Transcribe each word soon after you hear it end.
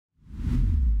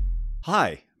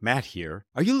Hi, Matt here.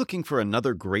 Are you looking for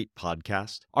another great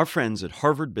podcast? Our friends at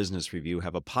Harvard Business Review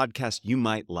have a podcast you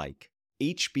might like,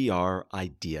 HBR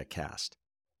IdeaCast.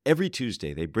 Every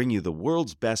Tuesday, they bring you the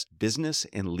world's best business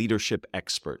and leadership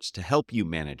experts to help you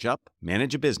manage up,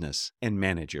 manage a business, and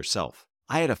manage yourself.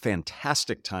 I had a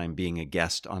fantastic time being a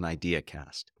guest on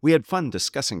IdeaCast. We had fun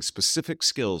discussing specific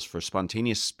skills for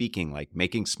spontaneous speaking, like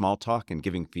making small talk and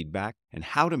giving feedback, and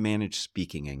how to manage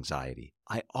speaking anxiety.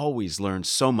 I always learn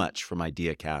so much from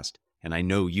IdeaCast, and I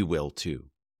know you will too.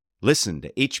 Listen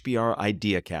to HBR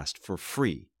IdeaCast for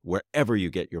free wherever you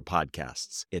get your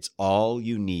podcasts. It's all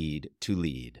you need to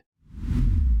lead.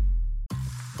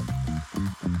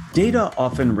 Data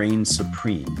often reigns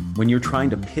supreme when you're trying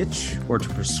to pitch or to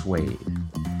persuade.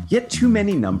 Yet too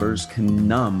many numbers can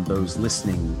numb those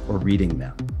listening or reading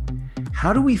them.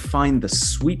 How do we find the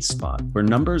sweet spot where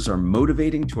numbers are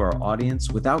motivating to our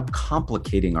audience without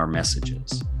complicating our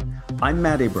messages? I'm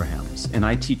Matt Abrahams, and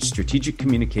I teach strategic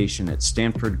communication at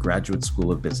Stanford Graduate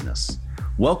School of Business.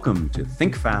 Welcome to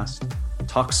Think Fast,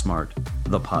 Talk Smart,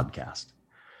 the podcast.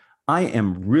 I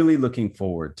am really looking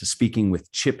forward to speaking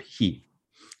with Chip Heath.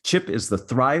 Chip is the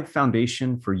Thrive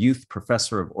Foundation for Youth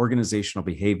Professor of Organizational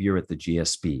Behavior at the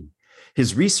GSB.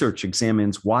 His research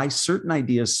examines why certain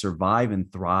ideas survive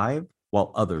and thrive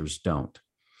while others don't.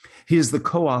 He is the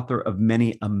co-author of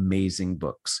many amazing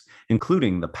books,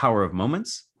 including The Power of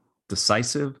Moments,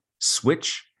 Decisive,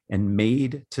 Switch, and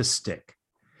Made to Stick.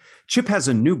 Chip has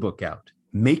a new book out,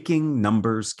 Making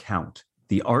Numbers Count: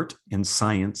 The Art and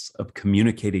Science of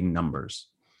Communicating Numbers.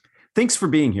 Thanks for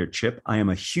being here, Chip. I am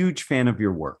a huge fan of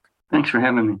your work. Thanks for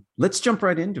having me. Let's jump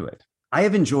right into it. I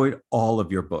have enjoyed all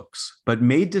of your books, but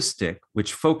Made to Stick,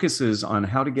 which focuses on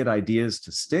how to get ideas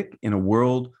to stick in a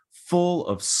world full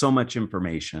of so much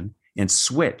information, and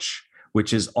Switch,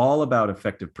 which is all about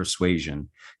effective persuasion,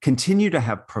 continue to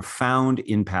have profound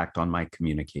impact on my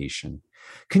communication.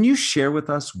 Can you share with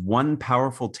us one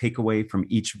powerful takeaway from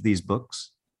each of these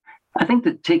books? I think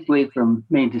the takeaway from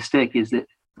Made to Stick is that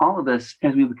all of us,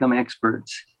 as we become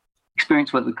experts,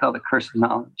 experience what we call the curse of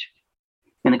knowledge.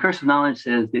 And the curse of knowledge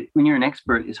says that when you're an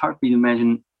expert, it's hard for you to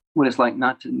imagine what it's like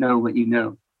not to know what you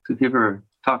know. So if you ever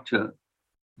talk to a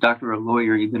doctor or a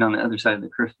lawyer, you've been on the other side of the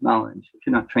curse of knowledge if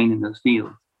you're not trained in those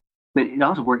fields. But it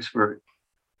also works for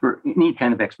any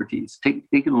kind of expertise. Take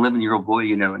an 11-year-old boy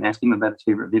you know and ask him about his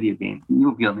favorite video game. You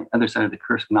will be on the other side of the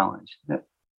curse of knowledge. That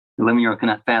 11-year-old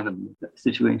cannot fathom that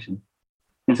situation.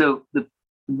 And so the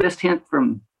best hint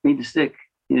from Made to Stick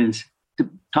is to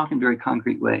talk in very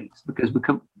concrete ways, because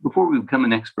before we become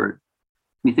an expert,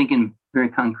 we think in very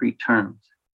concrete terms.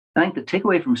 I think the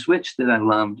takeaway from Switch that I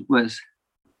loved was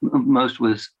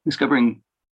discovering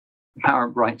the power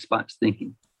of bright spots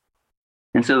thinking.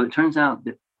 And so it turns out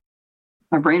that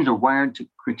our brains are wired to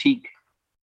critique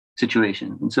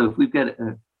situations. And so if we've got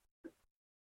a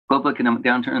global economic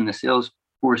downturn and the sales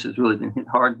force has really been hit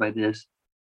hard by this,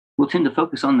 we'll tend to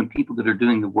focus on the people that are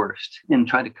doing the worst and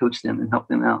try to coach them and help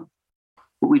them out.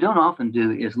 What we don't often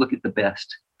do is look at the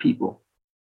best people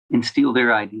and steal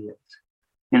their ideas.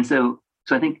 And so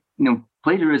I think,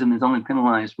 plagiarism is only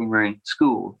penalized when we're in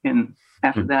school. And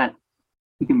after that,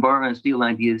 we can borrow and steal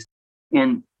ideas.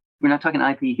 And we're not talking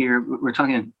IP here. We're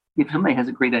talking, if somebody has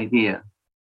a great idea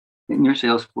in your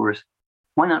sales force,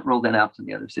 why not roll that out to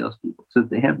the other salespeople so that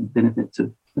they have the benefits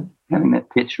of having that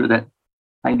pitch or that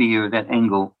idea or that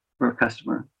angle for a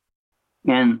customer?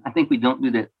 And I think we don't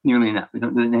do that nearly enough. We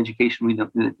don't do it in education. We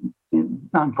don't do it in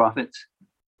nonprofits.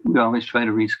 We always try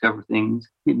to rediscover things.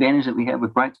 The advantage that we have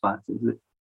with Bright Spots is that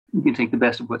we can take the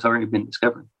best of what's already been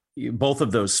discovered. Both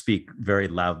of those speak very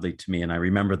loudly to me, and I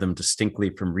remember them distinctly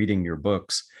from reading your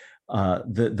books.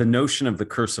 The notion of the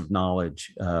curse of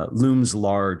knowledge looms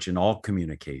large in all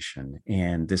communication.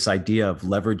 And this idea of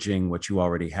leveraging what you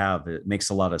already have, it makes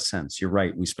a lot of sense. You're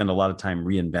right. We spend a lot of time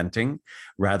reinventing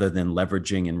rather than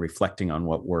leveraging and reflecting on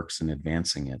what works and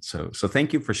advancing it. So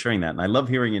thank you for sharing that. And I love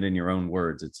hearing it in your own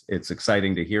words. It's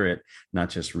exciting to hear it, not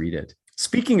just read it.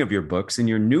 Speaking of your books, in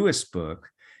your newest book,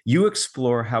 you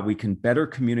explore how we can better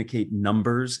communicate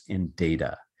numbers and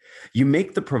data. You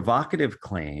make the provocative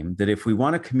claim that if we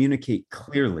want to communicate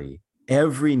clearly,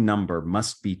 every number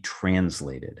must be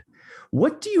translated.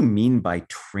 What do you mean by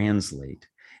translate?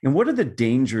 And what are the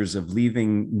dangers of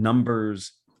leaving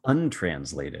numbers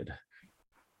untranslated?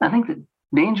 I think the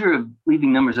danger of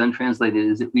leaving numbers untranslated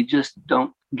is that we just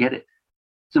don't get it.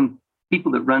 Some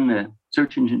people that run the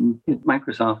search engine at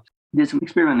Microsoft did some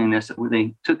experimenting in this where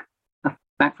they took a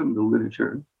fact from the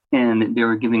literature and they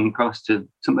were giving across to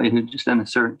somebody who'd just done a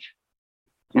search.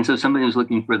 And so somebody was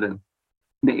looking for the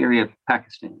area of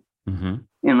Pakistan. Mm-hmm.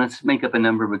 And let's make up a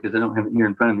number because I don't have it here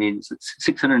in front of me. It's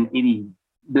 680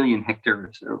 billion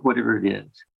hectares or whatever it is.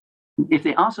 If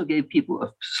they also gave people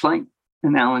a slight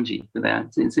analogy for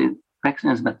that,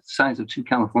 Pakistan is about the size of 2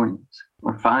 Californias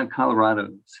or 5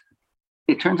 Colorados.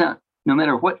 It turns out no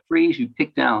matter what phrase you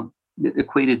picked out that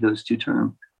equated those two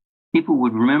terms, people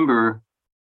would remember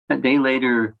a day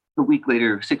later, a week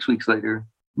later, 6 weeks later,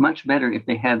 much better if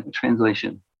they had a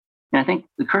translation. And I think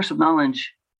the curse of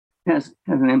knowledge has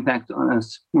an impact on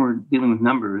us when we're dealing with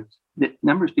numbers, that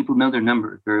numbers, people know their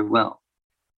numbers very well,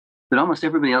 but almost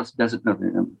everybody else doesn't know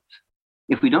their numbers.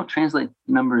 If we don't translate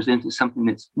numbers into something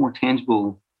that's more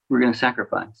tangible, we're going to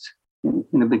sacrifice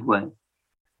in a big way.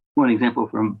 One example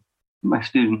from my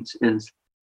students is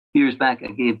years back,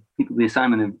 I gave people the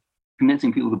assignment of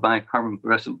convincing people to buy carbon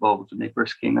fluorescent bulbs when they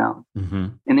first came out. Mm-hmm.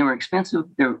 And they were expensive.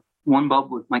 One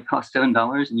bulb might cost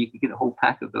 $7, and you could get a whole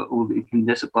pack of the old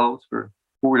incandescent bulbs for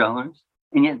 $4.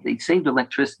 And yet they saved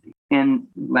electricity and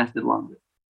lasted longer.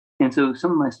 And so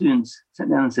some of my students sat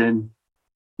down and said,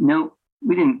 no,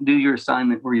 we didn't do your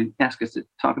assignment where you asked us to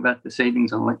talk about the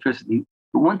savings on electricity.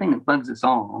 But one thing that bugs us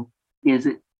all is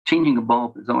that changing a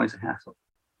bulb is always a hassle.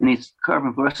 And these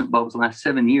carbon fluorescent bulbs last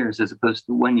 7 years as opposed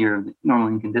to 1 year of the normal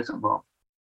incandescent bulb.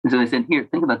 And so they said, here,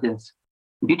 think about this.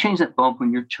 If you change that bulb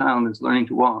when your child is learning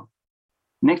to walk,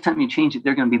 next time you change it,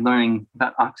 they're going to be learning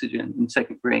about oxygen in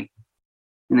 2nd grade.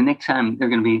 And the next time they're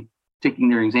going to be taking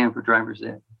their exam for driver's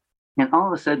ed. And all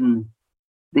of a sudden,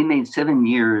 they made 7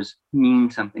 years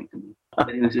mean something to me.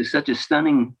 It was just such a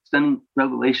stunning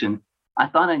revelation. I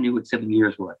thought I knew what 7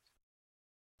 years was,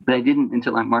 but I didn't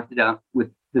until I marked it out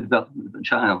with the development of the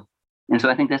child. And so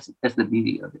I think that's the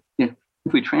beauty of it.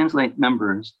 If we translate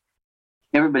numbers,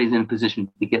 everybody's in a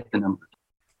position to get the numbers.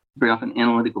 Very often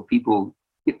analytical people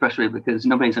get frustrated because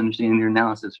nobody's understanding their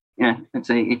analysis. And I'd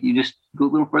say if you just go a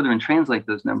little further and translate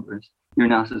those numbers, your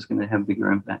analysis is going to have a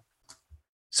bigger impact.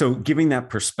 So giving that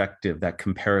perspective, that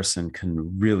comparison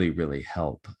can really, really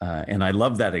help. And I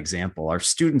love that example. Our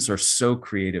students are so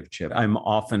creative, Chip. I'm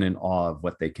often in awe of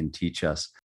what they can teach us.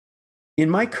 In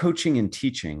my coaching and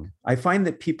teaching, I find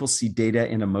that people see data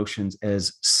and emotions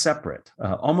as separate,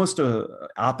 almost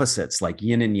opposites like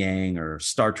yin and yang or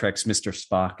Star Trek's Mr.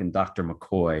 Spock and Dr.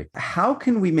 McCoy. How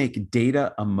can we make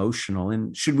data emotional,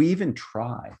 and should we even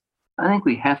try? I think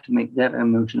we have to make data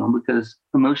emotional because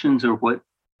emotions are what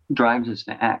drives us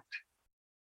to act.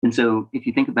 And so if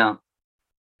you think about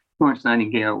Florence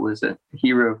Nightingale was a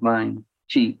hero of mine,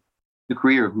 the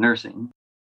career of nursing.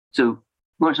 So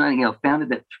Florence Nightingale founded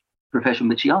that profession,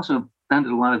 but she also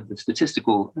founded a lot of the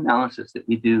statistical analysis that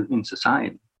we do in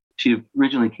society. She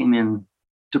originally came in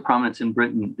to prominence in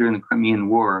Britain during the Crimean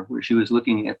War, where she was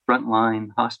looking at frontline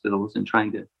hospitals and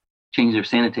trying to change their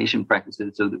sanitation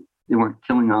practices so that they weren't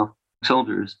killing off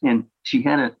soldiers. And she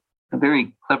had a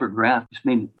very clever graph, which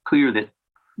made it clear that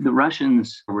the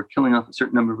Russians were killing off a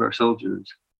certain number of our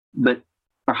soldiers, but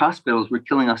our hospitals were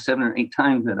killing off 7 or 8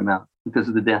 times that amount because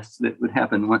of the deaths that would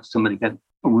happen once somebody got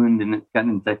a wound and it got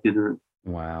infected.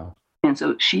 Wow. And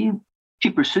so she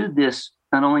pursued this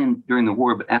not only during the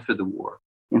war, but after the war.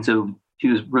 And so she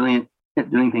was brilliant at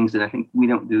doing things that I think we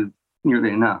don't do nearly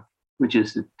enough, which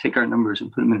is to take our numbers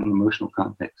and put them in an emotional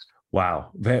context. Wow.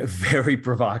 Very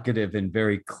provocative and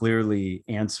very clearly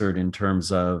answered in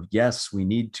terms of, yes, we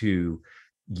need to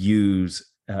use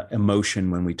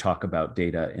emotion when we talk about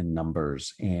data and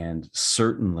numbers. And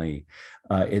certainly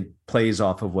it plays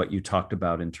off of what you talked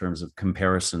about in terms of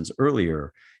comparisons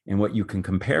earlier, and what you can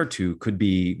compare to could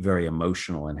be very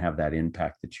emotional and have that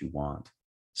impact that you want.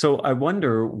 So I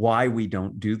wonder why we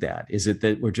don't do that. Is it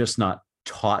that we're just not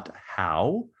taught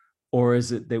how? Or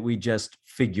is it that we just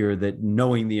figure that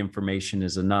knowing the information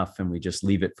is enough and we just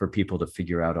leave it for people to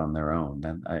figure out on their own?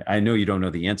 And I know you don't know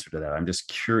the answer to that. I'm just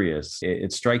curious.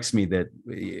 It strikes me that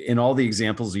in all the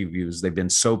examples you've used, they've been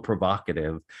so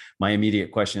provocative. My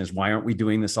immediate question is, why aren't we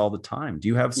doing this all the time? Do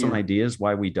you have some ideas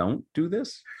why we don't do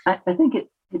this? I think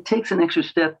it takes an extra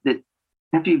step that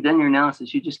after you've done your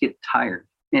analysis, you just get tired.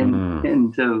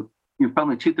 And so you're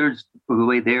probably 2/3 of the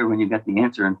way there when you've got the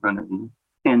answer in front of you.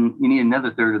 And you need another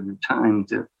third of the time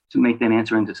to make that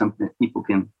answer into something that people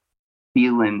can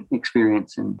feel and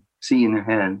experience and see in their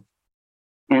head.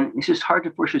 And it's just hard to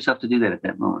force yourself to do that at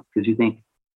that moment because you think,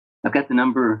 I've got the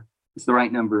number, it's the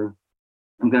right number,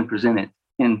 I'm going to present it,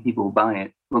 and people will buy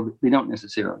it. Well, they don't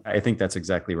necessarily. I think that's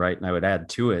exactly right. And I would add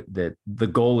to it that the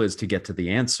goal is to get to the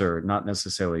answer, not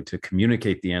necessarily to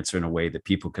communicate the answer in a way that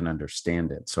people can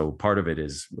understand it. So part of it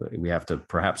is we have to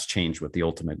perhaps change what the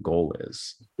ultimate goal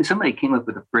is. If somebody came up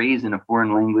with a phrase in a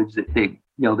foreign language that they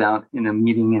yelled out in a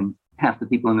meeting and half the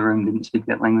people in the room didn't speak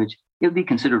that language, it would be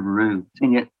considered rude.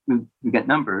 And yet we got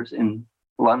numbers, and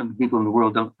a lot of the people in the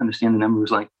world don't understand the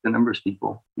numbers like the numbers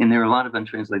people. And there are a lot of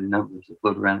untranslated numbers that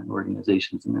float around in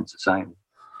organizations and in society.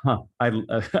 Huh.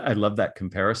 I love that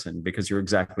comparison because you're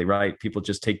exactly right. People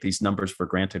just take these numbers for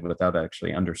granted without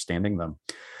actually understanding them.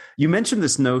 You mentioned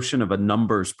this notion of a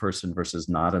numbers person versus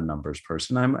not a numbers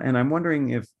person. I'm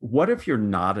wondering what if you're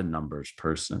not a numbers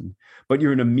person, but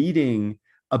you're in a meeting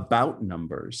about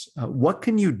numbers? What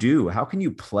can you do? How can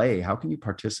you play? How can you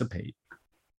participate?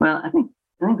 Well, I think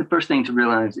the first thing to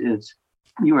realize is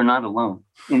you are not alone.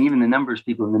 And even the numbers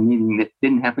people in the meeting that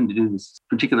didn't happen to do this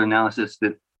particular analysis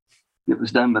that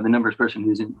was done by the numbers person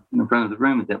who's in the front of the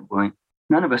room at that point,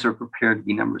 none of us are prepared to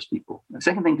be numbers people. The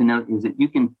second thing to note is that you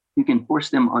can force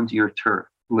them onto your turf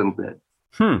a little bit.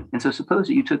 And so suppose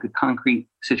that you took a concrete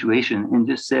situation and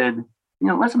just said,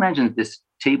 let's imagine that this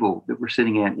table that we're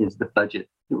sitting at is the budget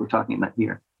that we're talking about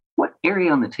here. What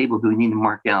area on the table do we need to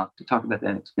mark out to talk about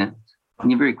that expense?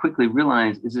 And you very quickly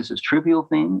realize, is this a trivial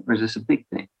thing or is this a big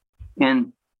thing?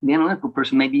 And the analytical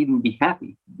person may even be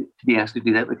happy to be asked to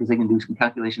do that because they can do some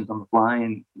calculations on the fly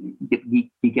and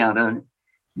geek out on it.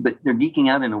 But they're geeking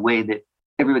out in a way that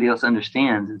everybody else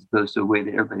understands as opposed to a way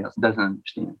that everybody else doesn't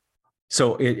understand.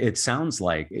 So it sounds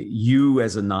like you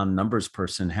as a non-numbers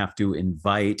person have to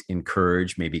invite,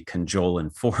 encourage, maybe cajole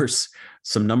and force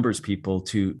some numbers people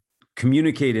to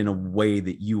communicate in a way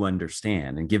that you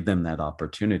understand and give them that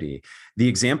opportunity. The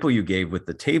example you gave with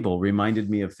the table reminded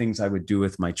me of things I would do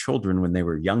with my children when they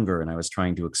were younger and I was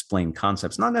trying to explain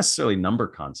concepts, not necessarily number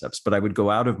concepts, but I would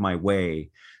go out of my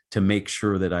way to make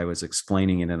sure that I was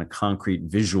explaining it in a concrete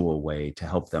visual way to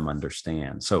help them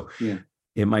understand. So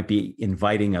it might be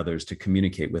inviting others to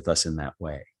communicate with us in that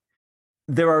way.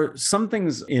 There are some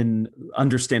things in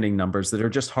understanding numbers that are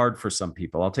just hard for some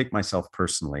people. I'll take myself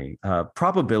personally.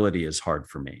 Probability is hard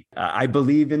for me. I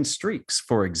believe in streaks,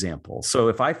 for example. So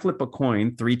if I flip a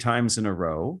coin 3 times in a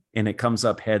row and it comes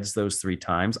up heads those 3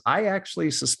 times, I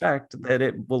actually suspect that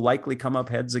it will likely come up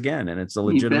heads again. And it's a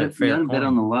legitimate fair coin. You bet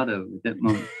on the lotto at that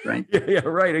moment, right? Yeah,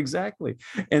 right, exactly.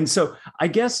 And so I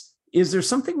guess, is there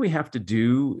something we have to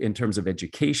do in terms of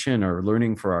education or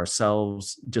learning for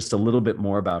ourselves, just a little bit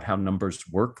more about how numbers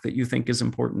work that you think is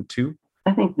important too?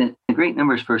 I think that a great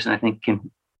numbers person,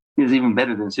 is even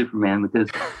better than Superman because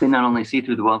they not only see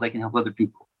through the wall, they can help other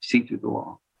people see through the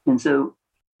wall. And so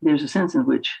there's a sense in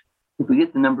which if we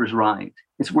get the numbers right,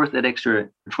 it's worth that extra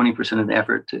 20% of the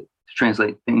effort to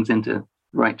translate things into the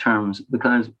right terms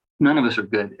because none of us are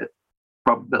good at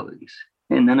probabilities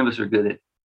and none of us are good at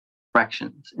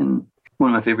fractions. And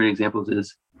one of my favorite examples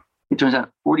is it turns out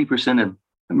 40% of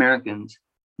Americans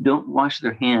don't wash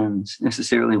their hands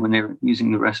necessarily when they're after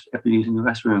using the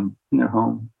restroom in their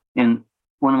home. And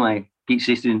one of my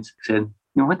PhD students said,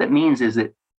 what that means is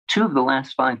that 2 of the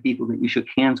last 5 people that you shook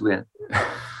hands with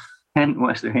hadn't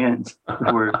washed their hands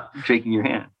before shaking your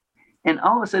hand. And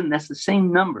all of a sudden, that's the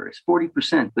same number. It's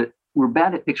 40%, but we're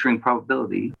bad at picturing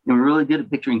probability, and we're really good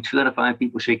at picturing 2 out of 5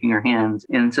 people shaking their hands.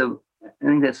 And so I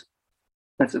think that's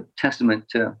a testament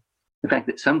to the fact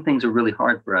that some things are really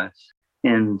hard for us.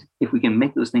 And if we can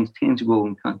make those things tangible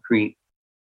and concrete,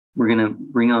 we're going to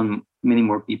bring on many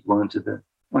more people onto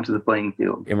the playing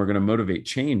field. And we're going to motivate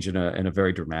change in a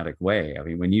very dramatic way. I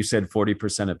mean, when you said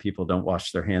 40% of people don't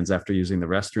wash their hands after using the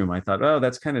restroom, I thought, oh,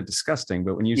 that's kind of disgusting.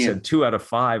 But when you said 2 out of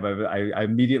 5, I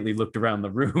immediately looked around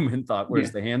the room and thought,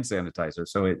 where's the hand sanitizer?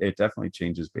 So it definitely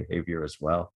changes behavior as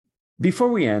well. Before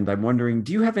we end, I'm wondering,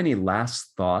 do you have any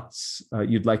last thoughts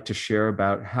you'd like to share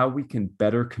about how we can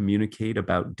better communicate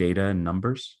about data and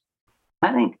numbers?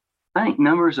 I think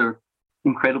numbers are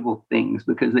incredible things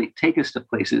because they take us to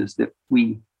places that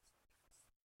we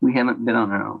haven't been on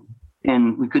our own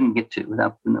and we couldn't get to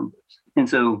without the numbers. And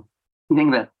so you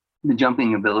think about the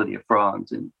jumping ability of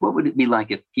frogs and what would it be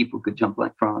like if people could jump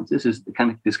like frogs? This is the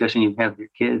kind of discussion you have with your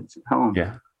kids at home.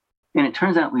 Yeah. And it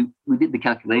turns out we did the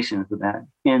calculations for that.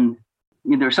 And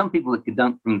there are some people that could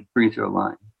dunk from the free throw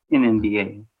line in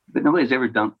NBA, but nobody's ever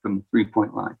dunked from the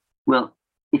 3-point line. Well,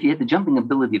 if you had the jumping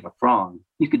ability of a frog,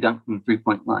 you could dunk from the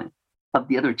 3-point line of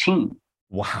the other team.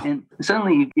 Wow. And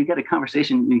suddenly you've got a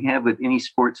conversation you have with any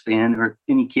sports fan or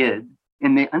any kid,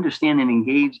 and they understand and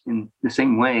engage in the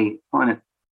same way on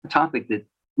a topic that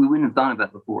we wouldn't have thought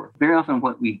about before. Very often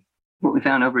what we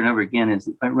found over and over again is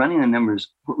that by running the numbers,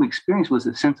 what we experienced was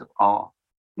a sense of awe.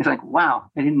 It's like,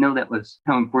 wow, I didn't know that was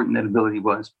how important that ability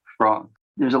was for frogs.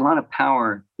 There's a lot of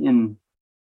power in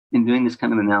doing this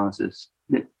kind of analysis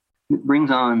that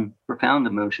brings on profound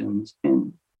emotions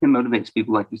and motivates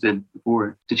people, like you said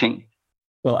before, to change.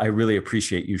 Well, I really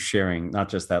appreciate you sharing not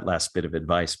just that last bit of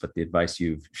advice, but the advice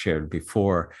you've shared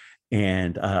before.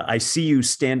 And I see you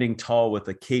standing tall with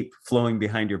a cape flowing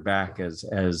behind your back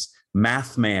as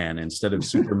math man instead of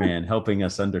Superman, helping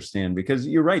us understand, because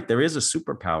you're right, there is a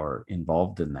superpower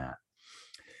involved in that.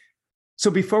 So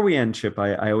before we end, Chip,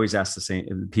 I always ask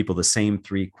the same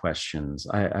three questions.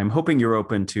 I'm hoping you're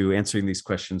open to answering these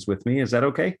questions with me. Is that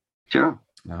okay? Sure.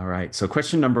 All right. So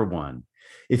question number one,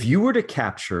 if you were to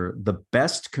capture the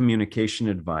best communication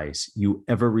advice you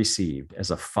ever received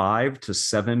as a 5 to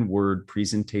 7 word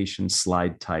presentation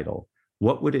slide title,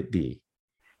 what would it be?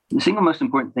 The single most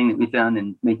important thing that we found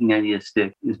in making ideas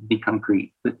stick is be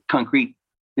concrete. But concrete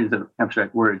is an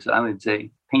abstract word. So I would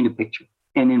say paint a picture.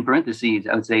 And in parentheses,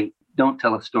 I would say don't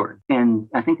tell a story. And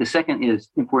I think the second is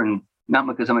important, not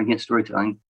because I'm against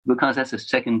storytelling, because that's a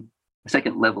second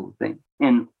level thing.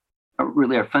 And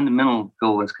really our fundamental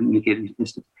goal as communicators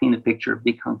is to paint a picture,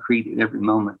 be concrete at every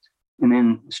moment. And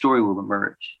then the story will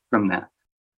emerge from that.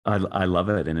 I love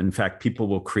it. And in fact, people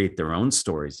will create their own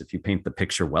stories if you paint the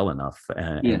picture well enough.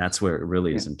 And that's where it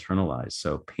really is internalized.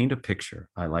 So paint a picture.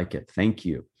 I like it. Thank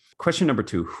you. Question number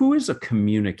 2, who is a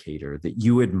communicator that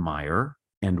you admire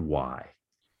and why?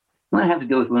 Well, I have to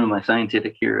go with one of my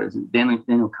scientific heroes.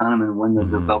 Daniel Kahneman won the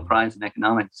Nobel Prize in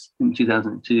Economics in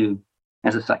 2002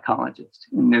 as a psychologist.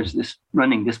 And there's this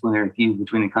running disciplinary feud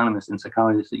between economists and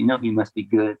psychologists that he must be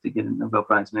good to get a Nobel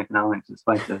Prize in Economics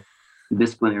despite the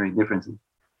disciplinary differences.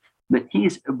 But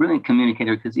he's a brilliant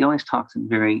communicator because he always talks in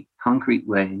very concrete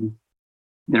ways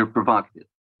that are provocative.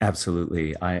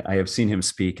 Absolutely. I have seen him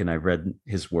speak and I've read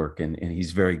his work and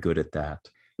he's very good at that.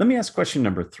 Let me ask question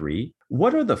number 3.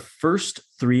 What are the first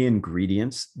 3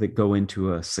 ingredients that go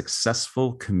into a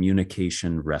successful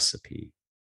communication recipe?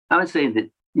 I would say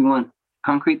that you want a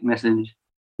concrete message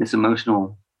that's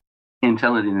emotional and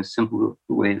tell it in as simple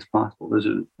a way as possible. Those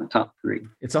are the top 3.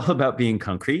 It's all about being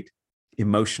concrete,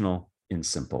 emotional, and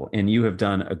simple. And you have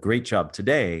done a great job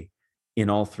today in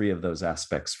all 3 of those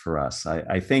aspects for us.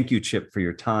 I thank you, Chip, for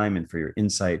your time and for your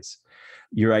insights.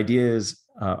 Your ideas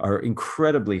are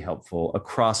incredibly helpful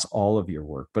across all of your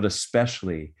work, but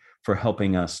especially for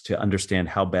helping us to understand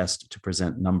how best to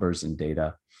present numbers and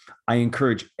data. I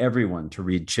encourage everyone to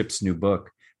read Chip's new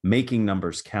book, Making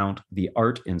Numbers Count: The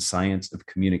Art and Science of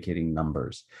Communicating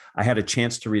Numbers. I had a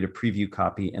chance to read a preview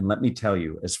copy, and let me tell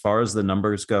you, as far as the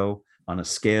numbers go, on a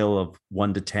scale of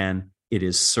 1 to 10, it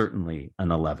is certainly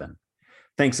an 11.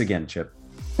 Thanks again, Chip.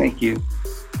 Thank you.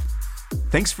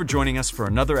 Thanks for joining us for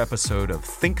another episode of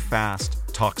Think Fast,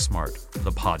 Talk Smart,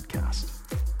 the podcast.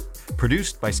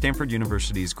 Produced by Stanford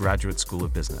University's Graduate School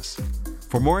of Business.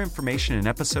 For more information and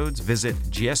episodes, visit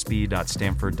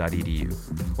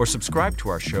gsb.stanford.edu or subscribe to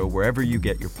our show wherever you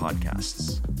get your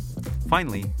podcasts.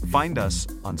 Finally, find us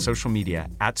on social media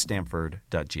at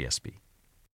stanford.gsb.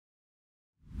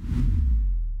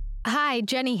 Hi,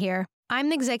 Jenny here. I'm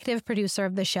the executive producer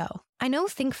of the show. I know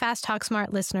Think Fast, Talk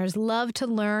Smart listeners love to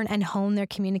learn and hone their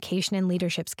communication and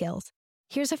leadership skills.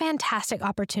 Here's a fantastic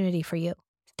opportunity for you.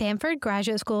 Stanford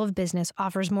Graduate School of Business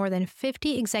offers more than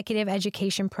 50 executive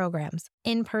education programs,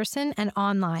 in person and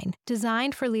online,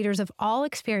 designed for leaders of all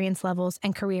experience levels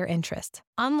and career interests.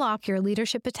 Unlock your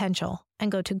leadership potential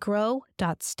and go to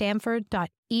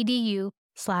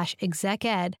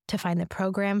grow.stanford.edu/execed to find the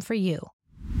program for you.